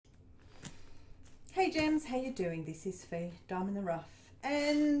Hey gems, how you doing? This is Fee, Diamond in the Rough,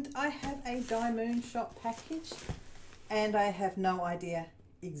 and I have a DIYMoon Shop package and I have no idea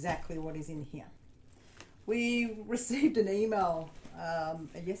exactly what is in here. We received an email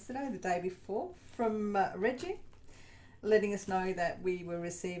yesterday, the day before, from Reggie, letting us know that we were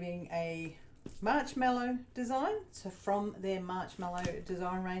receiving a marshmallow design, so from their marshmallow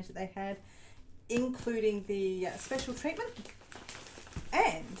design range that they had, including the special treatment.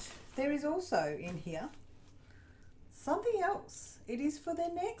 And there is also in here something else. It is for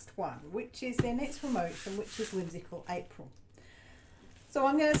their next one, which is their next promotion, which is Whimsical April. So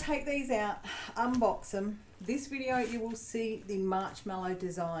I'm going to take these out, unbox them. This video you will see the marshmallow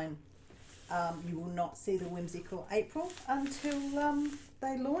design. You will not see the Whimsical April until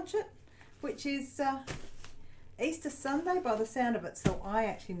they launch it, which is Easter Sunday by the sound of it. So I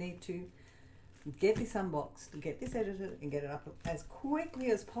actually need to get this unboxed, get this edited, and get it up as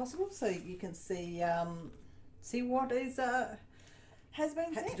quickly as possible so you can see what is has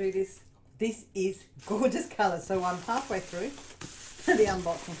been said. To do this. This is gorgeous colour. So I'm halfway through the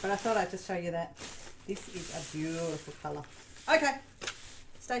unboxing, but I thought I'd just show you that this is a beautiful colour. Okay,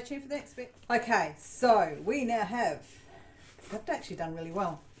 stay tuned for the next bit. Okay, so we now have, I've actually done really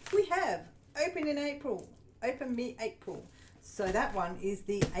well. We have Open in April, Open Me April. So that one is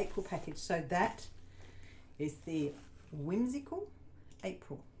the April package. So that is the Whimsical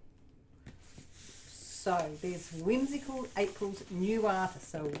April. So there's Whimsical April's new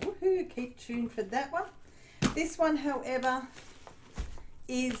artist. So woohoo, keep tuned for that one. This one, however,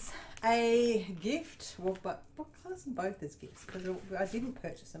 is a gift. Well, but what class them both as gifts? Because I didn't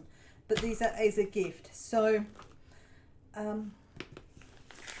purchase them. But these are as a gift. So I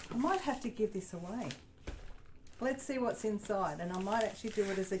might have to give this away. Let's see what's inside, and I might actually do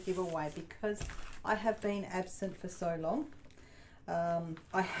it as a giveaway because I have been absent for so long.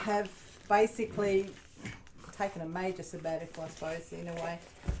 I have basically taken a major sabbatical, I suppose, in a way.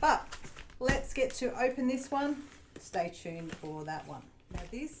 But let's get to open this one. Stay tuned for that one. Now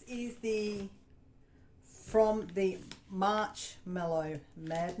this is from the Marshmallow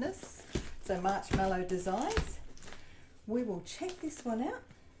Madness. So Marshmallow Designs. We will check this one out.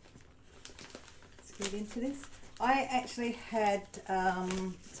 Let's get into this. I actually had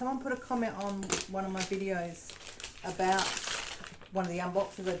someone put a comment on one of my videos about one of the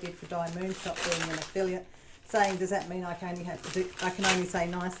unboxings I did for DIYMoon Shop, being an affiliate, saying, does that mean I can only say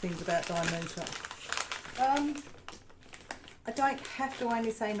nice things about DIYMoon Shop? I don't have to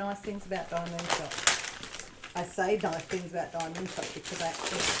only say nice things about DIYMoon Shop. I say nice things about DIYMoon Shop because I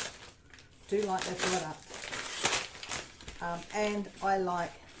actually do like their product. And I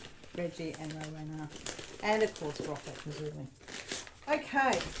like Reggie and Rowena. And of course Rocket, presumably.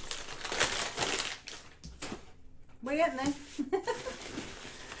 Okay. We're getting there.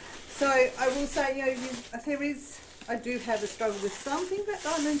 So I will say, you know, I do have a struggle with something about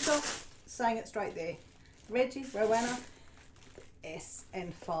DIYMoon Shop, saying it straight there. Reggie, Rowena, S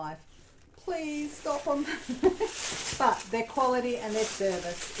and 5. Please stop them. But their quality and their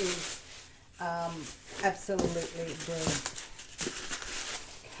service is absolutely brilliant.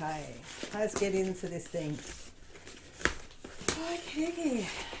 Okay, let's get into this thing. Okay,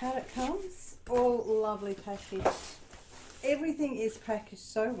 how it comes, all lovely packaged. Everything is packaged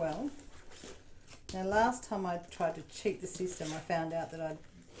so well. Now last time I tried to cheat the system, I found out that I'd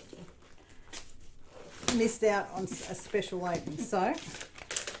missed out on a special opening. So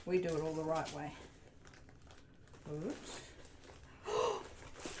we do it all the right way. Oops.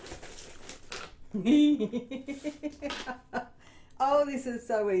 Oh, this is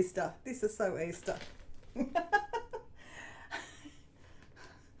so Easter. This is so Easter.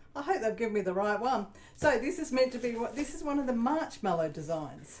 I hope they've given me the right one. So this is meant to be this is one of the marshmallow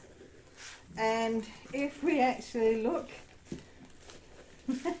designs. And if we actually look,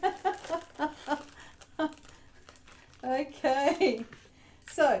 okay,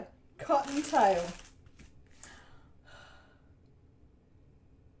 so cottontail.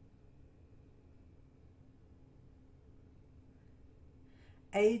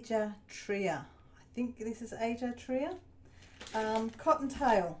 Aja Tria. I think this is Aja Tria.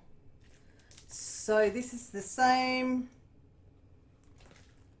 Cottontail. So this is the same.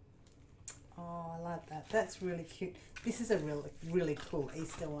 Oh, I like that. That's really cute. This is a really cool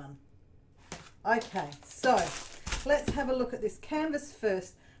Easter one. Okay, so let's have a look at this canvas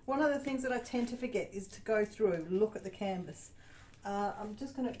first. One of the things that I tend to forget is to go through, look at the canvas. I'm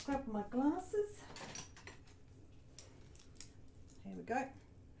just going to grab my glasses. Here we go.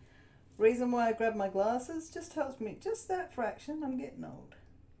 Reason why I grab my glasses just helps me just that fraction. I'm getting old.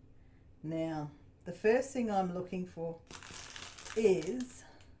 Now, the first thing I'm looking for is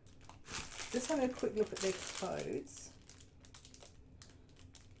Just having a quick look at their codes.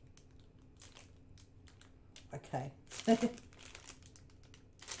 Okay.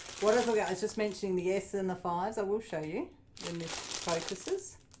 What I forgot, I was just mentioning the S and the 5s. I will show you when this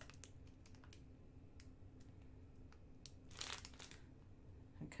focuses.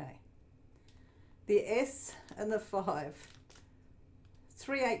 Okay. The S and the 5.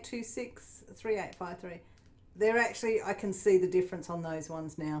 3826, 3853. They're actually, I can see the difference on those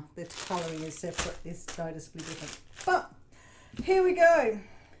ones now. The colouring is separate, is noticeably different. But here we go.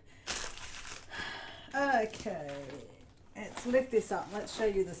 Okay, let's lift this up. Let's show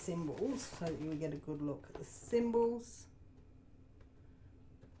you the symbols so that you get a good look at the symbols.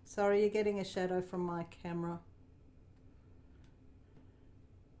 Sorry, you're getting a shadow from my camera.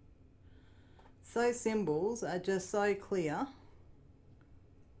 So symbols are just so clear.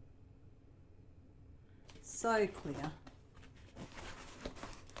 So clear.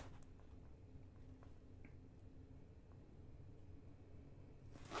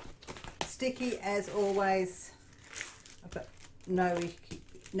 Sticky as always. I've got no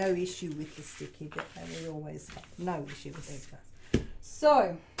issue with the sticky, but we always have no issue with these guys.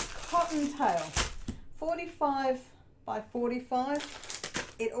 So, cottontail, 45 by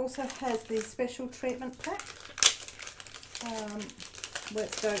 45. It also has the special treatment pack.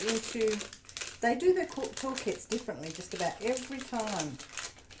 Let's go into, they do their toolkits differently just about every time.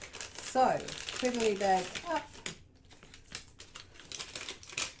 So, prettily bag up.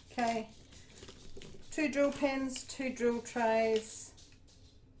 Okay. 2 drill pens, 2 drill trays,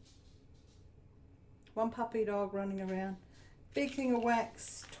 1 puppy dog running around, big thing of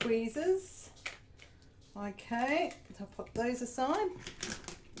wax, tweezers. Okay, so I'll put those aside.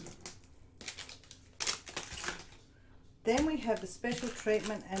 Then we have the special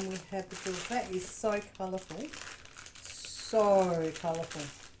treatment and we have the drills. That is so colourful, so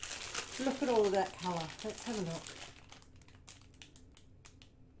colourful. Look at all of that colour. Let's have a look.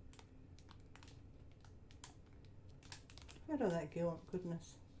 Look at that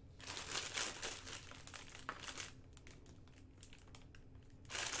goodness.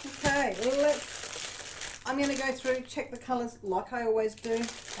 Okay, I'm going to go through, check the colours like I always do,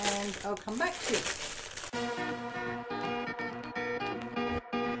 and I'll come back to you.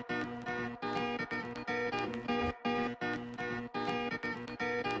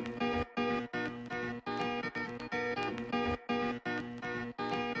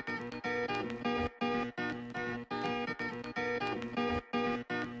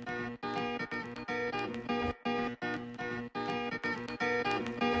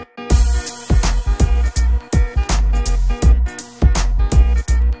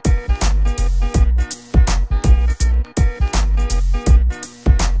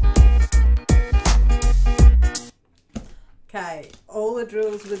 Okay, all the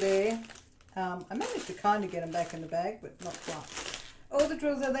drills were there. I managed to kind of get them back in the bag, but not quite. All the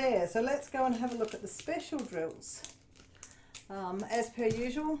drills are there, so let's go and have a look at the special drills. As per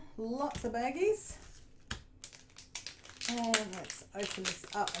usual, lots of baggies. And let's open this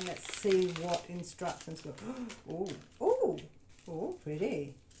up and let's see what instructions look. Oh, oh, oh,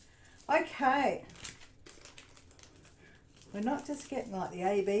 pretty. Okay. We're not just getting like the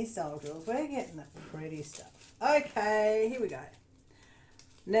A-B style drills, we're getting the pretty stuff. Okay, here we go.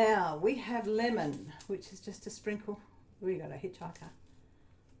 Now we have lemon, which is just a sprinkle. We got a hitchhiker.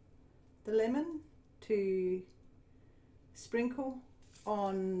 The lemon to sprinkle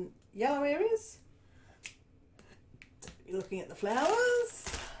on yellow areas. You're looking at the flowers.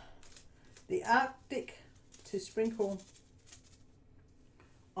 The Arctic to sprinkle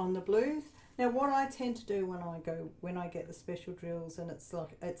on the blues. Now what I tend to do when I get the special drills, and it's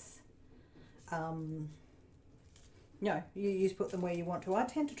like you put them where you want to. I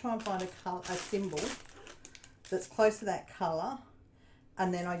tend to try and find a symbol that's close to that colour,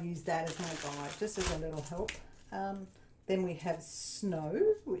 and then I use that as my guide, just as a little help. Then we have snow,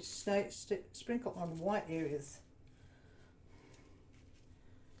 which sprinkle on white areas.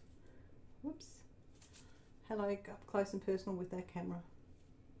 Whoops. Hello, up close and personal with that camera.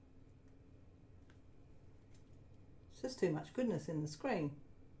 It's just too much goodness in the screen.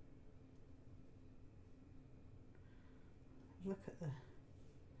 Look at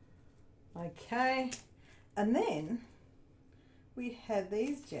the... Okay, and then we have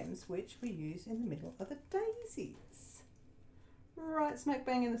these gems which we use in the middle of the daisies. Right smack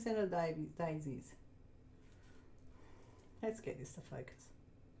bang in the centre of the daisies. Let's get this to focus.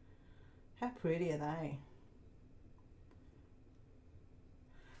 How pretty are they?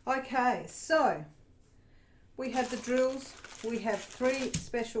 Okay, so we have the drills. We have 3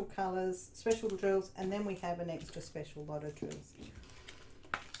 special colours, special drills, and then we have an extra special lot of drills.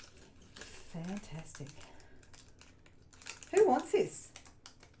 Fantastic. Who wants this?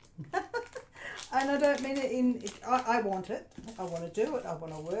 And I don't mean it in, I want it. I want to do it. I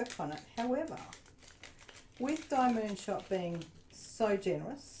want to work on it. However, with DIYMoon Shop being so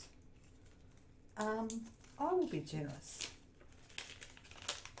generous, I will be generous.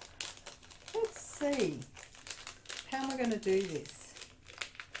 Let's see. How am I going to do this?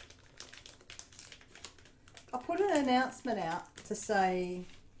 I put an announcement out to say,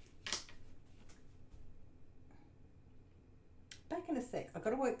 back in a sec, I've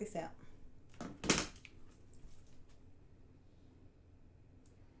got to work this out.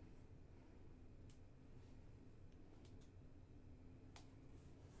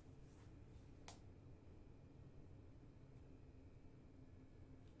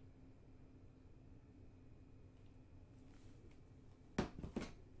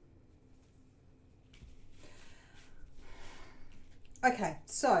 Okay,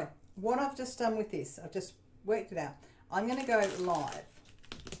 so what I've just done with this, I've just worked it out. I'm going to go live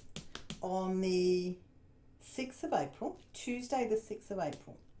on the 6th of April, Tuesday the 6th of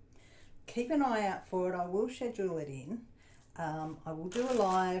April. Keep an eye out for it. I will schedule it in. I will do a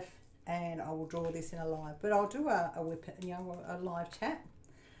live and I will draw this in a live, but I'll do a live chat.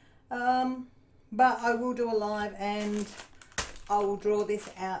 But I will do a live and I will draw this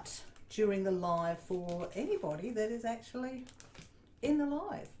out during the live for anybody that is actually in the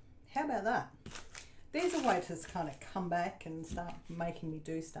live. How about that? There's a way to kind of come back and start making me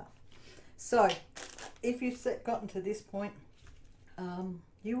do stuff. So if you've gotten to this point,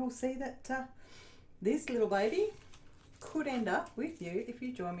 you will see that this little baby could end up with you if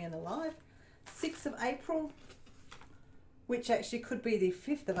you join me in the live. 6th of April, which actually could be the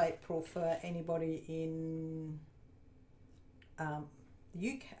 5th of April for anybody in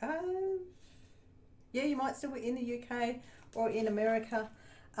UK. Yeah, you might still be in the UK or in America,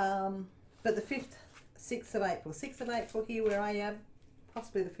 but the 5th, 6th of April. 6th of April here where I am,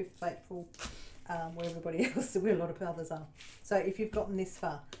 possibly the 5th of April where everybody else, where a lot of others are. So if you've gotten this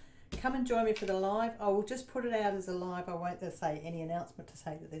far, come and join me for the live. I will just put it out as a live. I won't say any announcement to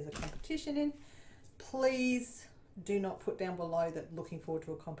say that there's a competition in. Please do not put down below that looking forward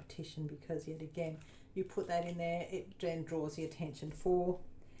to a competition, because yet again, you put that in there, it then draws the attention for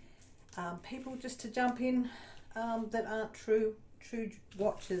people just to jump in that aren't true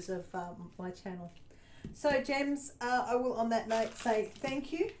watchers of my channel. So gems, I will on that note say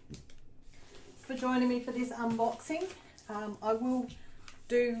thank you for joining me for this unboxing. I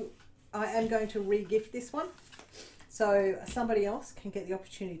am going to re-gift this one so somebody else can get the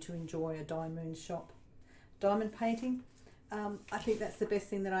opportunity to enjoy a DIYMoon Shop diamond painting. I think that's the best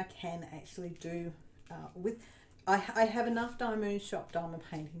thing that I can actually do I have enough DIYMoon Shop diamond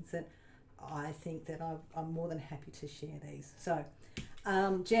paintings that I think that I'm more than happy to share these. So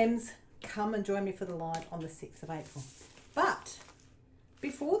gems, come and join me for the live on the 6th of April. But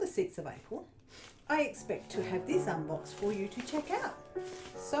before the 6th of April, I expect to have this unboxed for you to check out.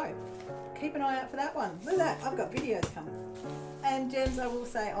 So keep an eye out for that one. Look at that, I've got videos coming. And gems, I will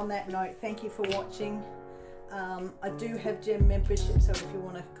say on that note, thank you for watching. I do have gem membership, so if you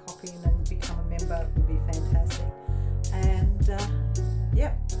want to copy in and become a member, it would be fantastic. And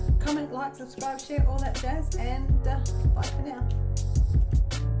yep, comment, like, subscribe, share, all that jazz, and bye for now.